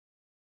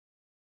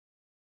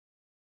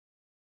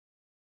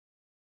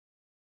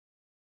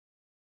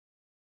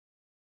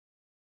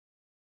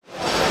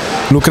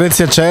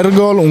Lucrezia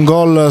Cergol, un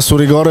gol su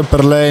rigore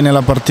per lei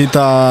nella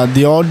partita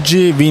di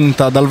oggi,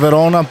 vinta dal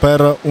Verona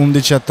per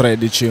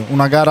 11-13.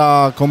 Una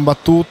gara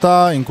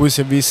combattuta in cui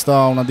si è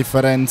vista una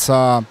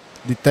differenza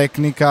di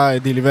tecnica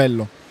e di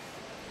livello.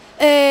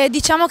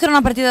 Diciamo che era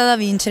una partita da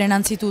vincere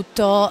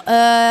innanzitutto.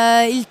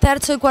 Il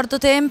terzo e il quarto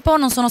tempo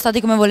non sono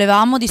stati come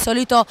volevamo, di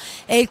solito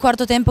è il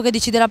quarto tempo che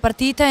decide la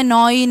partita e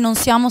noi non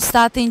siamo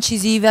state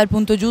incisive al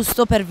punto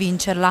giusto per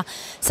vincerla.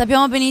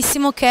 Sappiamo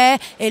benissimo che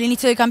è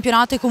l'inizio del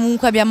campionato e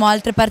comunque abbiamo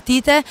altre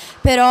partite,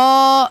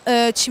 però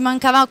ci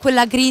mancava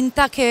quella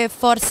grinta che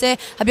forse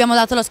abbiamo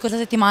dato la scorsa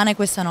settimana e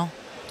questa no.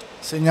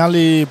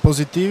 Segnali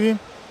positivi?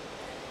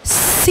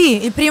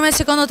 Sì, il primo e il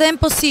secondo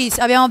tempo sì,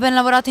 abbiamo ben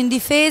lavorato in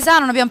difesa,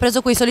 non abbiamo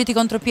preso quei soliti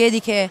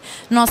contropiedi che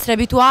nostri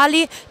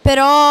abituali,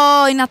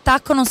 però in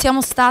attacco non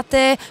siamo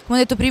state, come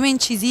ho detto prima,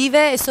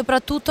 incisive e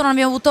soprattutto non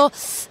abbiamo avuto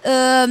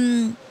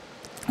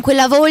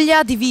quella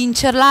voglia di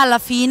vincerla alla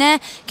fine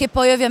che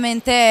poi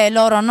ovviamente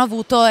loro hanno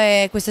avuto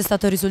e questo è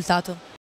stato il risultato.